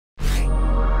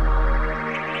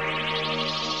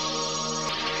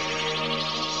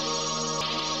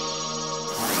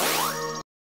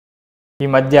ఈ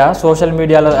మధ్య సోషల్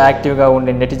మీడియాలో యాక్టివ్గా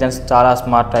ఉండే నెటిజన్స్ చాలా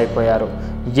స్మార్ట్ అయిపోయారు.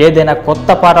 ఏదైనా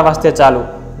కొత్త పాట వస్తే చాలు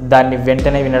దాన్ని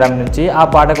వెంటనే వినడం నుంచి ఆ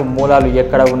పాటకు మూలాలు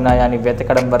ఎక్కడ ఉన్నాయని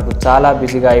వెతకడం వరకు చాలా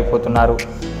బిజీగా అయిపోతున్నారు.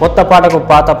 కొత్త పాటకు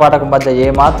పాత పాటకు మధ్య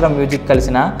ఏమాత్రం మ్యూజిక్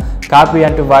కలిసినా కాపీ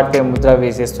అంటూ వాటిపై ముద్ర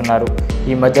వేసేస్తున్నారు.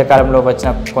 ఈ మధ్య కాలంలో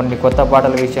వచ్చిన కొన్ని కొత్త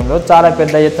పాటల విషయంలో చాలా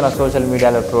పెద్ద ఎత్తున సోషల్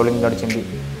మీడియాలో ట్రోలింగ్ నడిచింది.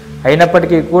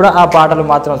 అయినప్పటికీ కూడా ఆ పాటలు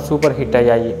మాత్రం సూపర్ హిట్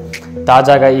అయ్యాయి.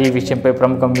 తాజాగా ఈ విషయంపై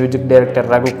ప్రముఖ మ్యూజిక్ డైరెక్టర్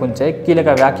రఘు కుంచే కీలక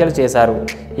వ్యాఖ్యలు చేశారు.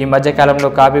 ఈ మధ్య కాలంలో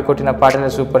కాపీ కొట్టిన పాటలు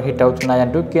సూపర్ హిట్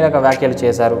అవుతున్నాయంటూ కీలక వ్యాఖ్యలు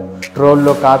చేశారు.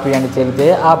 ట్రోల్లో కాపీ అని తేలితే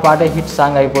ఆ పాటే హిట్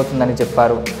సాంగ్ అయిపోతుందని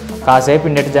చెప్పారు. కాసేపు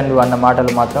నెటిజన్లు అన్న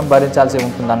మాటలు మాత్రం భరించాల్సి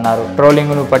ఉంటుందన్నారు.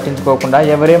 ట్రోలింగ్ను పట్టించుకోకుండా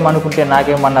ఎవరేమనుకుంటే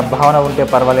నాకేమన్న భావన ఉంటే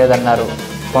పర్వాలేదన్నారు.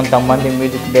 కొంతమంది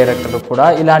మ్యూజిక్ డైరెక్టర్లు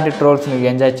కూడా ఇలాంటి ట్రోల్స్ను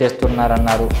ఎంజాయ్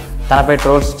చేస్తున్నారన్నారు. తనపై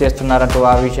ట్రోల్స్ చేస్తున్నారంటూ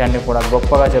ఆ విషయాన్ని కూడా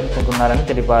గొప్పగా చెప్పుకుంటున్నారని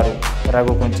తెలిపారు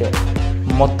రఘు కుంచే.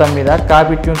 మొత్తం మీద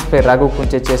కాపీ ట్యూన్స్పై రఘు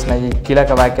కుంచే చేసిన ఈ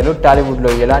కీలక వ్యాఖ్యలు టాలీవుడ్లో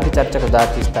ఎలాంటి చర్చకు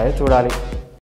దారితీస్తాయో చూడాలి.